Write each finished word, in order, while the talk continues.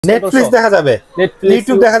Netflix দেখা যাবে,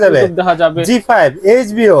 YouTube দেখা যাবে, জি5,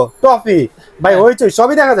 এইচবিও, টফি ভাই হইচই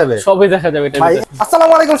সবই দেখা যাবে, ভাই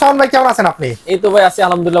আসসালামু আলাইকুম শাওন ভাই, কেমন আছেন আপনি? এই তো ভাই আছি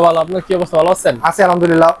আলহামদুলিল্লাহ ভালো। আপনার কি অবস্থা? ভালো আছেন? আছি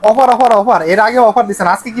আলহামদুলিল্লাহ। অফার এর আগে অফার দিবেন,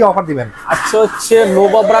 আজকে কি অফার দিবেন? আজকে হচ্ছে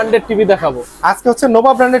নোভা ব্র্যান্ডের টিভি দেখাবো। আজকে হচ্ছে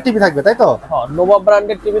নোভা ব্র্যান্ডের টিভি থাকবে, তাই তো? হ্যাঁ, নোভা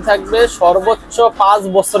ব্র্যান্ডের টিভি থাকবে, সর্বোচ্চ 5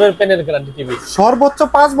 বছরের প্যানেল গ্যারান্টি টিভি। সর্বোচ্চ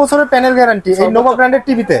 5 বছরের প্যানেল গ্যারান্টি এই নোভা ব্র্যান্ডের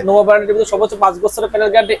টিভিতে? নোভা ব্র্যান্ডের টিভিতে সর্বোচ্চ 5 বছরের প্যানেল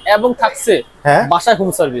গ্যারান্টি এবং থাকছে বাসায় হোম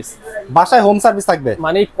সার্ভিস। বাসায় হোম সার্ভিস থাকবে,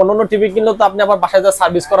 মানে কোনো টিভি কিনলে তো আপনি আবার বাসায় যা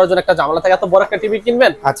সার্ভিস করার জন্য একটা ঝামেলা থাকে, এত বড় একটা টিভি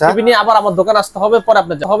কিনবেন, টিভি নিয়ে আবার আমার দোকানে আসতে হবে, পরে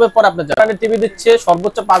আপনি ব্র্যান্ডের টিভি দিচ্ছে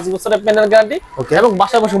সর্বোচ্চ 5 বছরের প্যানেল গ্যারান্টি এবং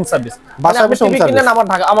বাসায় বসে হোম সার্ভিস। বাসায় বসে টিভি কিনেন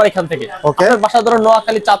আমার এখান থেকে, আপনার বাসা ধরো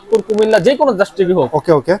নোয়াখালী, চাঁদপুর, কুমিল্লা, যে কোনো জাস্ট টিভি হোক,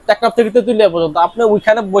 টেকনাফ থেকে তুলিয়া পর্যন্ত আপনি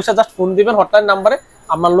ওইখানে বসে জাস্ট ফোন দিবেন হটলাইন নাম্বারে,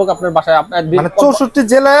 আমার লোক আপনার বাসায় আপনার 64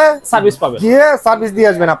 জেলায় সার্ভিস পাবে, গিয়ে সার্ভিস দিয়ে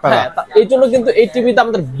আসবেন আপনারা। এই জন্য কিন্তু এই টিভিতে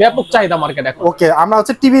আমাদের ব্যাপক চাহিদা মার্কেট এখন। ওকে, আমরা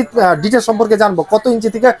হচ্ছে টিভি ডিটেইলস সম্পর্কে জানবো, কত ইঞ্চি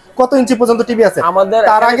থেকে কত ইঞ্চি পর্যন্ত টিভি আছে আমাদের।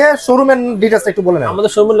 তার আগে শোরুমের ডিটেইলস একটু বলে নেন।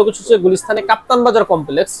 আমাদের শোরুমের লোকেশন হচ্ছে গুলিস্তানে কাপ্তান বাজার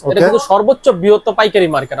কমপ্লেক্স। এটা কিন্তু সর্বোচ্চ বৃহত্তম পাইকারি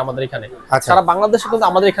মার্কেট আমাদের এখানে। সারা বাংলাদেশে কিন্তু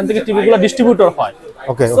আমাদের এখান থেকে টিভিগুলো ডিস্ট্রিবিউটর হয়।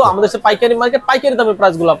 ওকে, সো আমাদের কাছে পাইকারি মার্কেট, পাইকারি দামে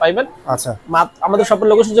প্রাইসগুলো পাবেন। আচ্ছা, আমাদের শপের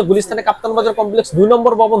লোকেশন হচ্ছে গুলিস্তানে কাপ্তান বাজার কমপ্লেক্স 2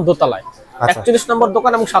 নম্বর ভবন দোতলায়, 41 নম্বর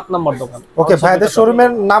দোকান এবং 7 নম্বর দোকান। ওকে, ভাইদের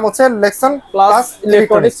শোরুমের নাম হচ্ছে লাক্সন প্লাস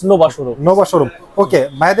ইলেকট্রনিক্স নোভা শোরুম। ওকে,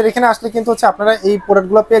 ভাইদের এখানে আসলে কিন্তু হচ্ছে আপনারা এই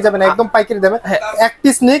প্রোডাক্টগুলো পেয়ে যাবেন একদম পাইকারি দামে। এক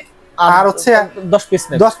পিস নিক আর হচ্ছে 10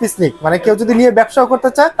 পিস নিক, মানে কেউ যদি নিয়ে ব্যবসাও করতে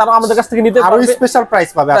চায় তারা আমাদের কাছ থেকে নিতে পারবে, আরো স্পেশাল প্রাইস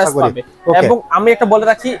পাবে আশা করি। এবং আমি একটা বলে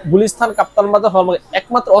রাখি, গুলিস্তান কাপ্তান বাজার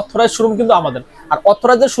একমাত্র অথরাইজড শোরুম কিন্তু আমাদের, আর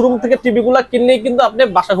অথরাইজড শোরুম থেকে টিভিগুলো কিনলেই কিন্তু আপনি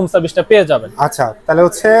বাসা হোম সার্ভিসটা পেয়ে যাবেন। আচ্ছা, তাহলে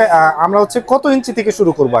হচ্ছে আমরা হচ্ছে কত ইঞ্চি থেকে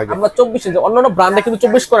শুরু করব? আগে আমরা 24 ইঞ্চি, অন্যান্য ব্র্যান্ডে কিন্তু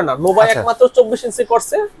 24 করে না, নোভা একমাত্র 24 ইঞ্চি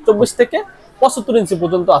করছে। 24 থেকে 75 ইঞ্চি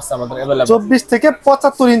পর্যন্ত আছে আমাদের अवेलेबल। 24 থেকে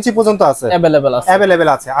 75 ইঞ্চি পর্যন্ত আছে अवेलेबल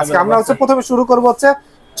আছে। আজকে আমরা হচ্ছে প্রথমে শুরু করব হচ্ছে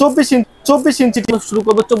 24 ইঞ্চি শুরু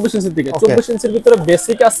করব 24 ইঞ্চি থেকে। 24 ইঞ্চির ভিতরে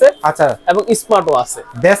বেসিক আছে, আচ্ছা, এবং স্মার্টও আছে।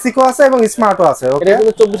 বেসিকও আছে এবং স্মার্টও আছে। ওকে, এটা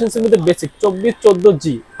কিন্তু 24 ইঞ্চির মধ্যে বেসিক 24-14G।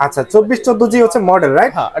 আচ্ছা, 24-14G হচ্ছে মডেল,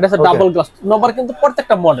 রাইট? হ্যাঁ, এটা হচ্ছে ডাবল গ্লাস। নোভার কিন্তু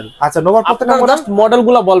প্রত্যেকটা মডেল, আচ্ছা, নোভার প্রত্যেকটা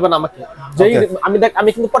মডেলগুলো বলবেন আমাকে, যেই আমি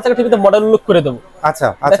কিন্তু প্রত্যেকটা টিভিতে মডেল উল্লেখ করে দেব। আচ্ছা,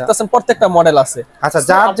 দেখতেছেন প্রত্যেকটা মডেল আছে। আচ্ছা,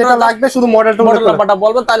 যার যেটা লাগবে শুধু মডেল নাম্বারটা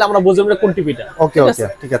বলবেন, তাহলে আমরা বুঝব যে কোন টিভিটা। ওকে,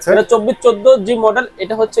 ঠিক আছে। এটা 24-14G মডেল।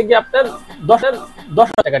 এটা হচ্ছে কি আপনার 10,000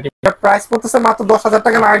 টাকা টিভি। প্রাইস পড়তেছে মাত্র 10,000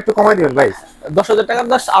 টাকা, না একটু কমাই দিবেন ভাই? 10,000 টাকা,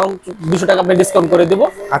 আর 200 টাকা আপনি ডিসকাউন্ট করে দেব।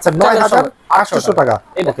 আচ্ছা, 9,800 টাকা।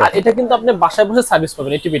 এটা কিন্তু আপনি বাসায় বসে সার্ভিস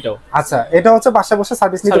পাবেন এই টিভিটাও। আচ্ছা, এটা হচ্ছে বাসায় বসে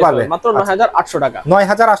সার্ভিস নিতে পারবে মাত্র 9,800 টাকা।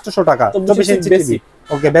 9,800 টাকা 24 ইঞ্চি টিভি।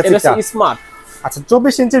 ওকে, বেসিকটা স্মার্ট। আচ্ছা,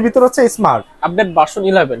 24 ইঞ্চির ভিতর হচ্ছে স্মার্ট, আপডেট ভার্সন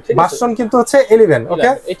 11, ঠিক আছে? ভার্সন কিন্তু হচ্ছে 11। ওকে,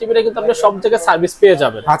 এই টিভিটা কিন্তু আপনি সব জায়গায় সার্ভিস পেয়ে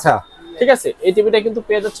যাবেন। আচ্ছা, ঠিক আছে। এই টিভিটা কিন্তু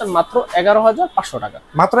পেয়ে যাচ্ছেন মাত্র 11,500 টাকা।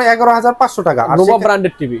 মাত্র 11,500 টাকা। আর নোভা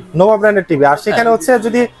ব্র্যান্ডের টিভি, নোভা ব্র্যান্ডের টিভি। আর সেখানে হচ্ছে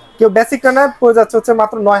যদি কেউ বেসিকটা নেয় পড়ে যাচ্ছে হচ্ছে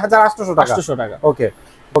মাত্র 9,800 টাকা। 800 টাকা।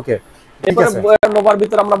 ওকে, এরপরে নোভার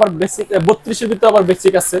ভিতর আমরা আবার বেসিক 32 এর ভিতর আবার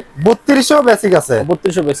বেসিক আছে। 32 বেসিক আছে।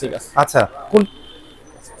 32 বেসিক আছে। আচ্ছা, কোন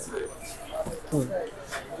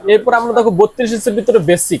এরপর আমরা দেখো 32 ইঞ্চির ভিতরে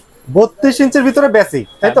বেসিক। 32 ইঞ্চির ভিতরে বেসিক,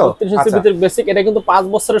 তাই তো? 32 ইঞ্চির ভিতরে বেসিক। এটা কিন্তু 5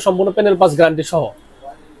 বছরের সম্পূর্ণ প্যানেল পাস গ্যারান্টি সহ,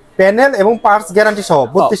 প্যানেল এবং পার্টস গ্যারান্টি সহ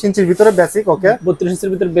 32 ইঞ্চির ভিতরে বেসিক। ওকে, 32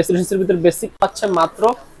 ইঞ্চির ভিতরে বেসিক পাচ্ছে মাত্র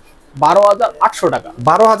 12,800 টাকা।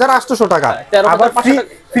 12,800 টাকা। আবার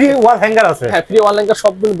ফ্রি ওয়াল হ্যাঙ্গার আছে। হ্যাঁ, ফ্রি ওয়াল হ্যাঙ্গার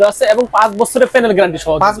সবগুলো দেওয়া আছে এবং 5 বছরের প্যানেল গ্যারান্টি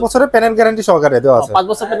সহ। 5 বছরের প্যানেল গ্যারান্টি সহকারে দেওয়া আছে। 5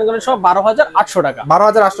 বছরের প্যানেল গ্যারান্টি সহ 12,800 টাকা।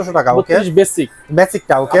 12,800 টাকা। ওকে, 32 বেসিক,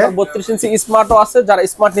 বেসিকটা। ওকে, 32 ইঞ্চি স্মার্টও আছে, যারা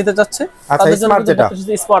স্মার্ট নিতে যাচ্ছে তাদের জন্য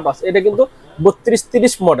স্মার্ট আছে। এটা কিন্তু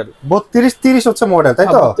 32-30 মডেল। 32-30 হচ্ছে মডেল, তাই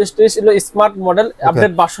তো? 32-30 হলো স্মার্ট মডেল,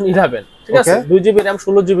 আপডেট ভার্সন 11, ঠিক আছে? 2GB RAM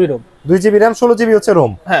 16GB ROM। 2GB RAM 16GB হচ্ছে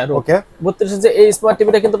ROM। হ্যাঁ, ওকে। 32 ইঞ্চি এই স্মার্ট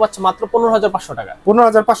টিভিটা কিন্তু পাচ্ছে মাত্র 15,500 টাকা।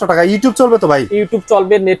 15,500 টাকা। ইউটিউব চলবে তো ভাই? ইউটিউব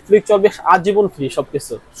চলবে, নেটফ্লিক্স চলবে, আজীবন ফ্রি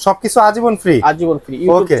সবকিছু আজীবন ফ্রি।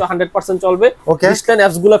 ইউটিউব 100% চলবে। ডিসলাইন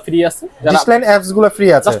অ্যাপস গুলো ফ্রি আছে, ডিসলাইন অ্যাপস গুলো ফ্রি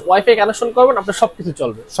আছে। জাস্ট ওয়াইফাই কানেকশন করবেন, আপনার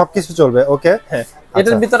সবকিছু চলবে। ওকে, হ্যাঁ।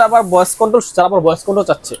 এটার ভিতরে আবার ভয়েস কন্ট্রোল, যারা আবার ভয়েস কন্ট্রোল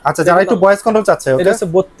চাচ্ছে। আচ্ছা, যারা একটু ভয়েস কন্ট্রোল চাচ্ছে। ওকে, এটা হচ্ছে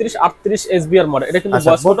 32-38 HBR মডেল। এটা কিন্তু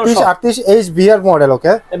ভয়েস কন্ট্রোল 32-38 HBR মডেল।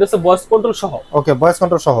 ওকে, এটা হচ্ছে ভয়েস কন্ট্রোল সহ। ওকে, ভয়েস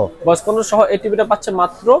কন্ট্রোল সহ এই টিভিটা পাচ্ছে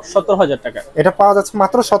মাত্র 17,000 টাকা। এটা পাওয়া যাচ্ছে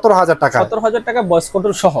মাত্র 17,000 টাকা। 17,000 টাকা ভয়েস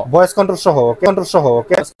কন্ট্রোল সহ। ওকে, কন্ট্রোল সহ।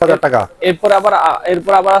 ওকে, 17,000 টাকা। এরপর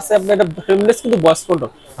আবার আছে আপনার এটা ফ্রেমলেস কিন্তু ভয়েস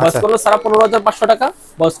কন্ট্রোল। ভয়েস কন্ট্রোল সারা 15,500 টাকা,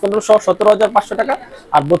 ভয়েস কন্ট্রোল সহ 17,500 টাকা,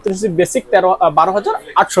 আর 32 বেসিক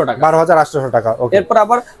 12,800 টাকা। 12,800 টাকা। ওকে, এরপর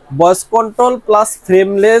আবার voice control plus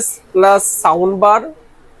frameless plus sound bar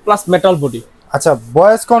plus metal body. আচ্ছা,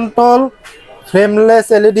 voice control, frameless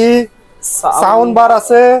LED, sound bar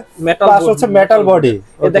আছে, প্লাস হচ্ছে মেটাল বডি।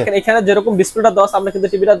 এই দেখেন এখানে যেরকম ডিসপ্লেটা দেওয়া আছে আমরা কিন্তু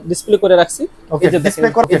টিভিটা ডিসপ্লে করে রাখছি। এই যে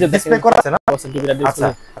ডিসপ্লে করা আছে না? আচ্ছা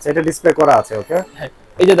আচ্ছা, এটা ডিসপ্লে করা আছে। ওকে,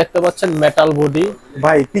 এই যে দেখতে পাচ্ছেন মেটাল বডি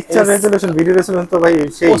ভাই, পিকচার রেজোলিউশন, ভিডিও রেজোলিউশন তো ভাই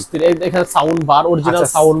সেই অস্থির। এই এখানে সাউন্ড বার, অরিজিনাল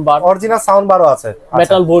সাউন্ড বারও আছে,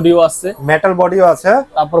 মেটাল বডিও আছে,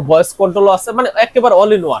 তারপর ভয়েস কন্ট্রোলও আছে, মানে একেবারে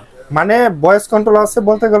অল ইন ওয়ান। মানে ভয়েস কন্ট্রোল আছে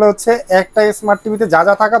বলতে গেলে হচ্ছে একটা স্মার্ট টিভিতে যা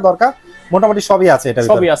যা থাকা দরকার মোটামুটি সবই আছে এটার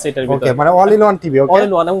ভিতরে। ওকে, মানে all in one TV. Okay, all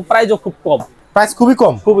in one, এবং প্রাইসও খুব কম। প্রাইস খুবই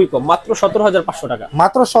কম, মাত্র 17,500 টাকা।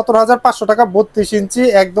 মাত্র 17,500 টাকা, 32 ইঞ্চি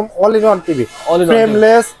একদম all in one TV,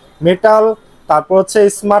 frameless, metal, তারপর হচ্ছে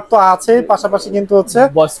স্মার্ট তো আছে, পাশাপাশি কিন্তু হচ্ছে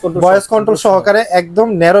ভয়েস কন্ট্রোল সহকারে একদম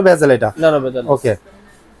ন্যারো বেজেল। এটা ন্যারো বেজেল। ওকে,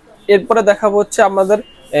 এরপরে দেখাবো হচ্ছে আমাদের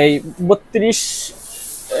এই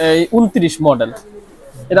 32-29 মডেল।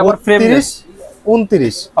 এটা আবার ফ্রেমলেস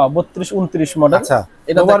 29। হ্যাঁ, 32-29 মডেল। আচ্ছা,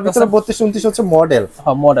 এটার ভিতরে 32-29 হচ্ছে মডেল।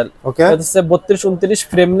 হ্যাঁ, মডেল। ওকে, এটা হচ্ছে 32-29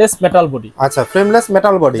 ফ্রেমলেস মেটাল বডি। আচ্ছা, ফ্রেমলেস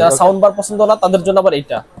মেটাল বডি। যারা সাউন্ড বার পছন্দ না তাদের জন্য আবার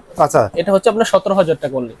এটা। আচ্ছা, এটা হচ্ছে আপনার 17,000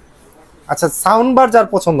 টাকা করলে। আচ্ছা, সাউন্ড বার যার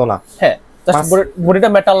পছন্দ না, হ্যাঁ, জাস্ট বডিটা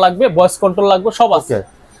মেটাল লাগবে, ভয়েস কন্ট্রোল লাগবে, সব আছে,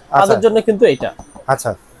 তাদের জন্য কিন্তু এটা। আচ্ছা,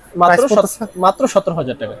 মাত্র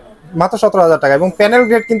 17,000 টাকা। মাত্র 17,000 টাকা, এবং প্যানেল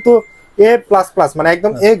গ্রেড কিন্তু A++, মানে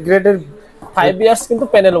একদম এ গ্রেডের। 5 ইয়ার্স কিন্তু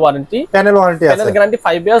প্যানেল ওয়ারেন্টি আছে, প্যানেল গ্যারান্টি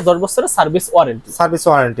 5 ইয়ার্স, 10 বছরের সার্ভিস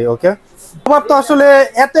ওয়ারেন্টি। ওকে, তোমার তো আসলে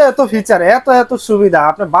এত ফিচার, এত সুবিধা,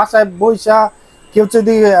 আপনি বাসায় বইসা কেউ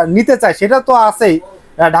যদি নিতে চায় সেটা তো আছেই,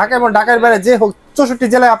 ঢাকা এবং ঢাকার বাইরে যে হোক 64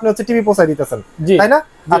 জেলায় আপনি হচ্ছে টিভি পৌঁছায় দিতেছেন, তাই না?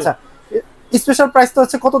 আচ্ছা, স্পেশাল প্রাইস তো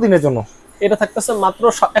হচ্ছে কত দিনের জন্য? এটা থাকতেছে মাত্র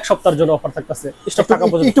 1 সপ্তাহের জন্য অফার থাকতেছে। স্টক থাকা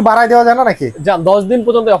পর্যন্ত একটু বাড়ায় দেওয়া যায় না নাকি? জান, 10 দিন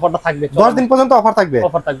পর্যন্ত অফারটা থাকবে। 10 দিন পর্যন্ত অফার থাকবে।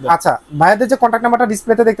 আচ্ছা, ভাইয়াদের যে কন্টাক্ট নাম্বারটা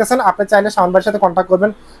ডিসপ্লেতে দেখতেছেন, আপনি চাইলে শাওন ভাইয়ের সাথে কন্টাক্ট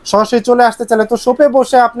করবেন। সরাসরি চলে আসতে চাইলে তো শপে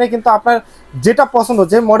বসে আপনি কিন্তু আপনার যেটা পছন্দ,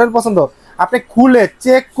 যে মডেল পছন্দ, আপনি খুলে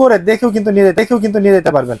চেক করে দেখেও কিন্তু নিয়ে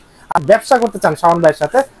যেতে পারবেন। আর ব্যবসা করতে চান শাওন ভাইয়ের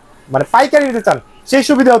সাথে, মানে পাইকারি নিতে চান, সেই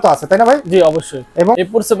সুবিধাও তো আছে, তাই না ভাই? জি, অবশ্যই। এবং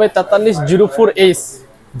এরপর ভাই 4304H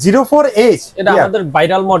 04H, এটা আমাদের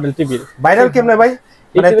ভাইরাল মডেল টিভির। ভাইরাল কেমনে ভাই?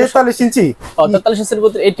 মানে 43 ইঞ্চি। 43 ইঞ্চির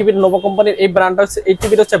মধ্যে এই টিভির নোভা কোম্পানির এই ব্র্যান্ডটা হচ্ছে, এই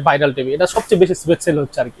টিভির হচ্ছে ভাইরাল টিভি, এটা সবচেয়ে বেশি সেল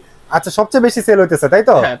হচ্ছে আর কি। আচ্ছা, সবচেয়ে বেশি সেল হইতেছে, তাই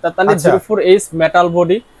তো? হ্যাঁ, 4304H মেটাল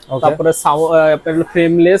বডি, তারপরে আপনার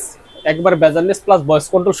ফ্রেমলেস, একবার বেজারলেস, প্লাস ভয়েস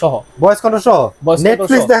কন্ট্রোল সহ।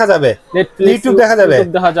 নেটফ্লিক্স দেখা যাবে, ইউটিউব দেখা যাবে,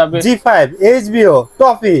 G5, HBO,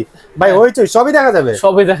 টফি, ভাই হইচই সবই দেখা যাবে।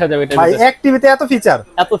 এটা ভাই এক টিভিতে এত ফিচার,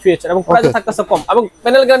 এবং প্রাইস থাকতেছে কম, এবং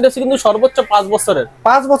প্যানেল গ্যারান্টি আছে কিন্তু সর্বোচ্চ 5 বছরের।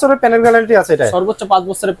 5 বছরের প্যানেল গ্যারান্টি আছে, এটা সর্বোচ্চ 5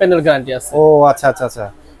 বছরের প্যানেল গ্যারান্টি আছে। ও আচ্ছা,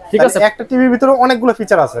 ঠিক আছে। একটা টিভির ভিতরে অনেকগুলো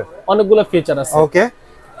ফিচার আছে। ওকে,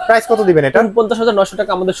 প্রাইস কত দিবেন এটা? 49,900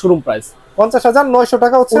 টাকা আমাদের শোরুম প্রাইস। 50,900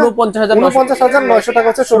 টাকা হচ্ছে, 49,900 টাকা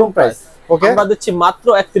হচ্ছে শোরুম প্রাইস। ওকে, আমরা দিচ্ছি মাত্র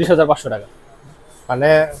 31,500 টাকা। মানে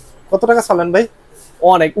কত টাকা চালেন ভাই?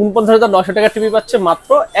 অনেক, 49,900 টাকা টিভি পাচ্ছে মাত্র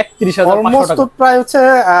 31,500 টাকা। প্রায় হচ্ছে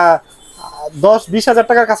 10-20,000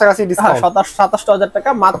 টাকার কাছাকাছি ডিসকাউন্ট। 27,000 টাকা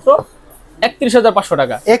মাত্র 31,500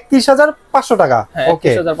 টাকা। 31,500 টাকা। ওকে,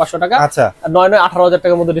 31,500 টাকা। আচ্ছা, 9-18,000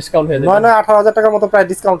 টাকার মতো ডিসকাউন্ট হয়ে যায়। 9-18,000 টাকার মতো প্রায়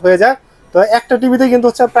ডিসকাউন্ট হয়ে যায়। তো একটা টিভিতে কিন্তু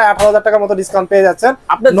হচ্ছে প্রায় 18,000 টাকার মতো ডিসকাউন্ট পেয়ে যাচ্ছেন।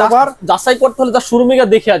 আপনি নোভার যাচাই করতে হলে যা শোরুমে গিয়ে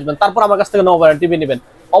দেখে আসবেন, তারপর আমার কাছ থেকে নোভার টিভি নেবেন,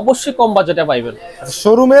 অবশ্যই কম বাজেটে পাইবেন।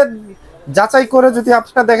 শোরুমে যাচাই করে যদি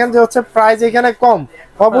আপনারা দেখেন যে হচ্ছে প্রাইস এখানে কম,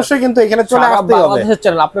 অবশ্যই কিন্তু এখানে চলে আসতে হবে। বাংলাদেশের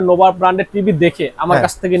চ্যানেল, আপনি নোভার ব্র্যান্ডের টিভি দেখে আমার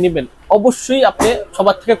কাছ থেকে নেবেন, অবশ্যই আপনি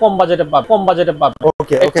সবার থেকে কম বাজেটে পাবেন।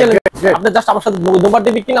 ওকে, আপনি জাস্ট আমার সাথে নোভার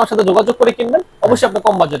টিভি কিনে আমার সাথে যোগাযোগ করে কিনবেন, অবশ্যই আপনি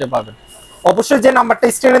কম বাজেটে পাবেন। অবশ্যই যে নাম্বারটা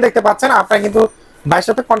স্ক্রিনে দেখতে পাচ্ছেন, আপনারা কিন্তু ভাইয়ের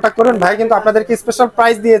সাথে কন্টাক্ট করবেন। ভাই কিন্তু আপনাদেরকে স্পেশাল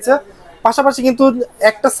প্রাইস দিয়েছে, পাশাপাশি কিন্তু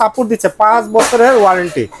একটা সাপোর্ট দিচ্ছে, 5 বছরের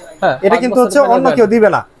ওয়ারেন্টি। এটা কিন্তু হচ্ছে অন্য কেউ দিবে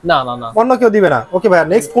না, অন্য কেউ দিবে না। ওকে ভাই,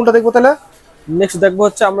 নেক্সট কোনটা দেখবো তাহলে? নেক্সট দেখবো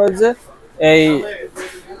হচ্ছে আমরা যে এই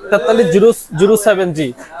 4307G।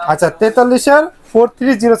 আচ্ছা, 43 এর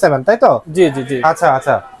 4307, তাই তো? জি।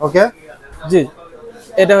 আচ্ছা, ওকে, জি।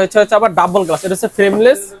 এটা হচ্ছে আবার ডাবল গ্লাস, এটা হচ্ছে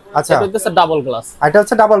ফ্রেমলেস। আচ্ছা, এটা হচ্ছে ডাবল গ্লাস, এটা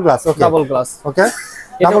হচ্ছে ডাবল গ্লাস। ওকে, ডাবল গ্লাস। ওকে,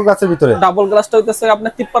 ডাবল গ্লাসের ভিতরে ডাবল গ্লাসটা হচ্ছে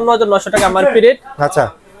আপনার 53,900 টাকা এমআরপি রেট। আচ্ছা,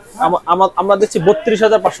 আমরা দিচ্ছি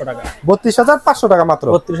 32,500 টাকা। 32,500 টাকা মাত্র।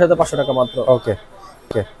 32,500 টাকা মাত্র। ওকে,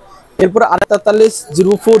 এরপর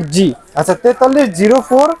 4304G। আচ্ছা,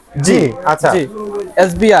 4304G। আচ্ছা,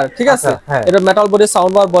 SBR, ঠিক আছে। এটা metal body,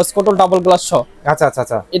 sound bar, voice control, double glass সহ।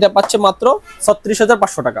 আচ্ছা, এটা পাচ্ছে মাত্র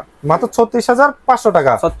 36,500 টাকা। মাত্র 36,500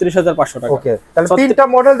 টাকা। 36,500 টাকা। ওকে, তাহলে তিনটা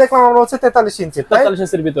মডেল দেখলাম আমরা হচ্ছে 43 ইঞ্চি, 43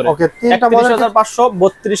 ইঞ্চির ভিতরে। ওকে, তিনটা মডেল 31,500,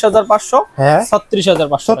 32,500, হ্যাঁ,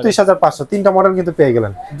 36,500। 36,500 তিনটা মডেল কিন্তু পেয়ে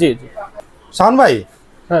গেলেন। জি। শাওন ভাই,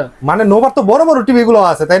 হ্যাঁ, মানে নোভার তো বড় টিভি গুলো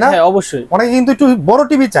আছে, তাই না? হ্যাঁ, অবশ্যই। অনেকে কিন্তু একটু বড়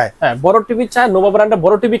টিভি চায়। হ্যাঁ, বড় টিভি চায়। নোভা ব্র্যান্ডের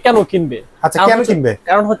বড় টিভি কেন কিনবে? আচ্ছা কেন কিনবে?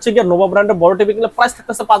 কারণ হচ্ছে কি নোভা ব্র্যান্ডের বড় টিভি কিনলে প্রাইস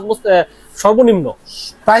থাকতেছে 5 বছর সর্বনিম্ন,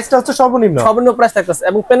 প্রাইসটা হচ্ছে সর্বনিম্ন প্রাইস থাকতেছে,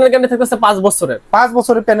 এবং প্যানেল গ্যারান্টি থাকতেছে 5 বছরের, 5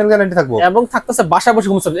 বছরের প্যানেল গ্যারান্টি থাকবে, এবং থাকতেছে বাসায় বসে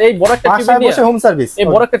হোম সার্ভিস। এই বড় একটা টিভি বাসায় বসে হোম সার্ভিস, এই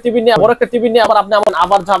বড় একটা টিভি নিয়ে আবার আপনি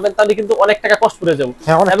আবার যাবেন, তাহলে কিন্তু অনেক টাকা কষ্ট পড়ে যাবে,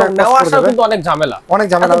 এবং নেওয়া আসা কিন্তু অনেক ঝামেলা।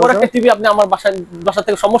 বড় একটা টিভি আপনি আমার বাসা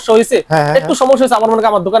থেকে সমস্যা হয়েছে, একটু সমস্যা হয়েছে, আমার মনে হয়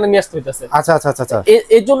আমার দোকানে নিয়ে আসতে হইতাছে। আচ্ছা আচ্ছা আচ্ছা,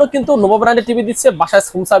 এর জন্য কিন্তু নোভা ব্র্যান্ডের টিভি দিচ্ছে বাসায়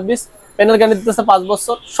হোম সার্ভিস, প্যানেল গ্যারান্টি দিতেছে 5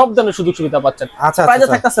 বছর, সব ধরনের সুযোগ সুবিধা পাচ্ছেন। প্রাইসে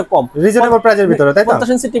থাকতেছে কম, রিজনেবল প্রাইসের ভিতরে, তাই তো? 50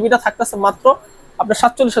 ইঞ্চি টিভিটা থাকতেছে মাত্র আপনার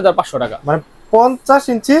 47,500 টাকা, মানে 50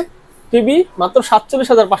 ইঞ্চি টিভি মাত্র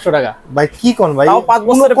 47,500 টাকা। ভাই কি কোন ভাই, তাও 5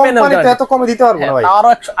 বছরের প্যানেল গ্যারান্টি, এত কমে দিতে পারবো না ভাই, আরো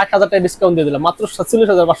 1000 টাকা ডিসকাউন্ট দিয়ে দিলাম, মাত্র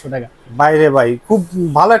 47,500 টাকা। ভাই রে ভাই, খুব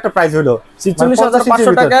ভালো একটা প্রাইস হলো।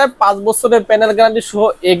 47,500 টাকায় 5 বছরের প্যানেল গ্যারান্টি সহ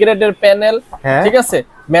এ গ্রেডের প্যানেল, ঠিক আছে,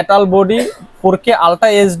 metal body, 4K ultra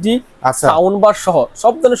HD, sound bar সহ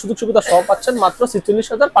সব ধরনের সুযোগ সুবিধা সহ পাচ্ছেন মাত্র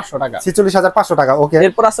 46,500 টাকা। 46,500 টাকা, ওকে।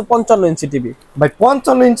 এরপর আছে 55 ইঞ্চি টিভি, ভাই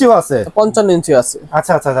 55 ইঞ্চিও আছে? 55 ইঞ্চি আছে।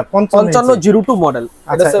 আচ্ছা আচ্ছা আচ্ছা, 5502 মডেল,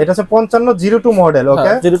 আচ্ছা এটা হচ্ছে 5502 মডেল,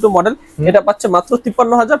 ওকে। 02 মডেল, এটা পাচ্ছে মাত্র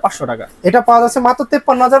 53,500 টাকা। এটা পাওয়া যাচ্ছে মাত্র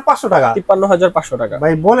 53,500 টাকা? 53,500 টাকা।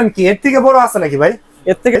 ভাই বলেন কি, এর থেকে বড় আছে নাকি ভাই?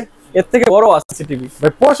 এর থেকে বড় আছে টিভি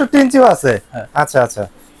ভাই, 65 ইঞ্চিও আছে? আচ্ছা আচ্ছা,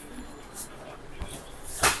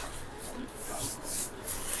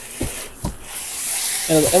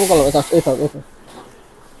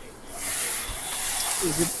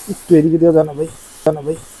 একটু এদিকে দিয়ে জানা ভাই,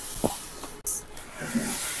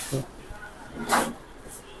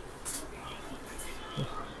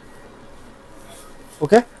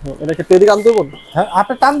 ওকে। এটাকে তো এদিকে আনতে বলুন। হ্যাঁ,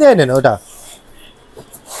 আপনি টান দিয়ে নেন ওটা,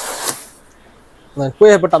 না কই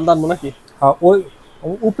হবে টান দানবো নাকি? হ্যাঁ, ওই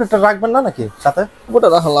উপরেটা রাখবেন না নাকি সাথে? ওটা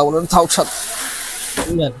রাখলাম ওটা থাক সাথে।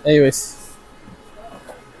 নেন এই ওইস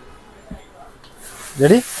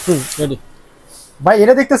রেডি? রেডি। ভাই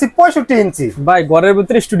এটা দেখতেছি 65 ইঞ্চি। ভাই ঘরের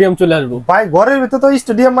ভিতরে স্টেডিয়াম চলে আসবো। ভাই ঘরের ভিতরে তো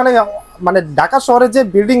স্টেডিয়াম, মানে ঢাকা শহরের যে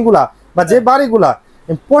বিল্ডিং গুলা বা যে বাড়িগুলা,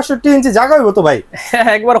 65 ইঞ্চি জায়গা হইব তো ভাই।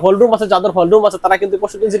 একবার হল রুম আছে, যাদের হল রুম আছে তারা কিন্তু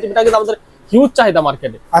 65 ইঞ্চি টিভিটা কিন্তু আমাদের হিউজ চাহিদা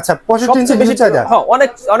মার্কেটে। আচ্ছা, 65 ইঞ্চি বেশি চাহিদা? হ্যাঁ,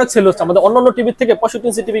 অনেক সেল হচ্ছে আমাদের অন্যান্য টিভি থেকে 65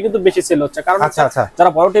 ইঞ্চি টিভি কিন্তু বেশি সেল হচ্ছে, কারণ আচ্ছা যারা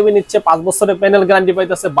বড় টিভি নিচ্ছে 5 বছরের প্যানেল গ্যারান্টি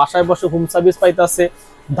পাইতেছে, বাসায় বসে হোম সার্ভিস পাইতেছে,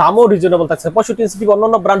 দামও রিজনেবল থাকছে। 65 ইঞ্চি টিভি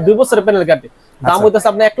অন্যান্য ব্র্যান্ড 2 বছরের প্যানেল গ্যারান্টি দাম হইতাছে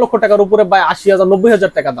আপনি 1 লক্ষ টাকার উপরে, বা 80,000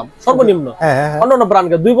 90,000 টাকা দাম সর্বনিম্ন। অন্যান্য ব্র্যান্ড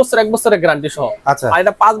 2 বছর 1 বছরের গ্যারান্টি সহ, আর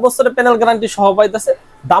এটা 5 বছরের প্যানেল গ্যারান্টি সহ পাইতেছে,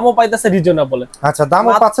 দামও পাইতেছে রিজনেবল। আচ্ছা,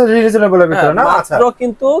 দামও পাচ্ছে রিজনেবলের ভিতরে না? আচ্ছা, মাত্র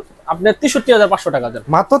কিন্তু আপনি 63,500 টাকা দেন,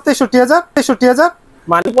 মাত্র 63,000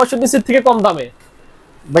 মানে 65 ইঞ্চি থেকে কম দামে।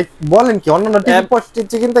 ভাই বলেন কি, অন্যান্য টিভি 65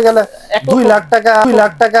 ইঞ্চি কিনতে গেলে 2 লাখ টাকা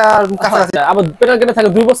কাছাকাছি। আবার প্যানেল গ্যারান্টি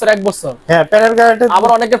থাকে 2 বছর 1 বছর। হ্যাঁ, প্যানেল গ্যারান্টি। আবার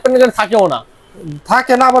অনেকের প্যানেল গ্যারান্টি থাকেও না,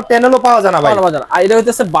 আবার প্যানেলও পাওয়া যায় না ভাই। আর এটা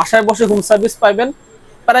হইতেছে বাসায় বসে হোম সার্ভিস পাইবেন,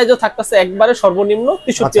 প্রাইসও থাকতেছে একবারে সর্বনিম্ন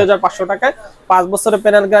 63,500 টাকায়, 5 বছরের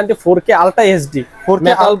panel guarantee, 4K ultra HD,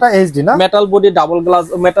 না, metal body, double glass,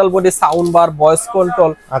 metal body, sound bar, voice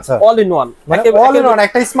control, আচ্ছা all in one. All in one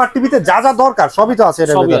একটা স্মার্ট টিভিতে যা যা দরকার সবই তো আছে এর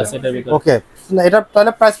ভিতরে। ওকে, এটা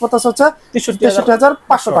তাহলে প্রাইস কত হচ্ছে?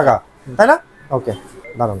 63,500 টাকা, তাই না? ওকে,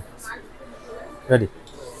 দারুন। রেডি।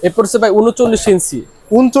 এরপর সে ভাই 39 ইঞ্চি।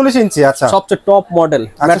 39 ইঞ্চি, আচ্ছা, সবচেয়ে top model,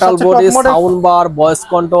 metal body, sound bar, voice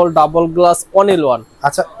control, double glass, all in one.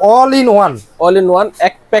 আচ্ছা, অল ইন ওয়ান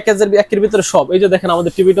এক প্যাকেজের একের ভিতরে সব। এই যে দেখেন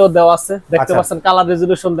আমাদের টিভিটাও দেওয়া আছে, দেখতে পাচ্ছেন, কালার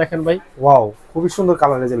রেজোলিউশন দেখেন ভাই, ওয়াও, খুবই সুন্দর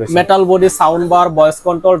colour resolution. Metal body, sound bar, voice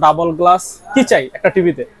control, double glass, কি চাই একটা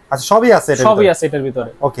টিভিতে? আচ্ছা, সবই আছে এটার ভিতরে।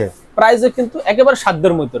 ওকে, প্রাইসে কিন্তু একেবারে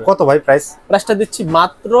সাধ্যের মধ্যে। কত ভাই প্রাইসটা দিচ্ছি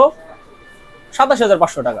মাত্র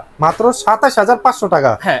 27,500 টাকা, মাত্র 27,500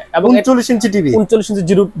 টাকা। হ্যাঁ, এবং 39 ইঞ্চি টিভি, 39 ইঞ্চি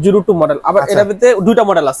 02 মডেল। আবার এর ভিতরে দুইটা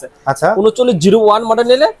মডেল আছে। আচ্ছা, 3901 মডেল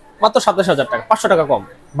নিলে মাত্র 27,000 টাকা, 500 টাকা কম।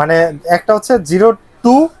 মানে একটা হচ্ছে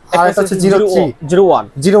 02 আর একটা হচ্ছে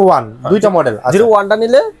 01 দুইটা মডেল। 01টা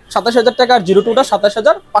নিলে 27,000 টাকা, আর 02টা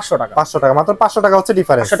 27,500 টাকা। 500 টাকা, মাত্র 500 টাকা হচ্ছে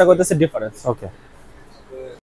ডিফারেন্স। 500 টাকা হচ্ছে ডিফারেন্স। ওকে।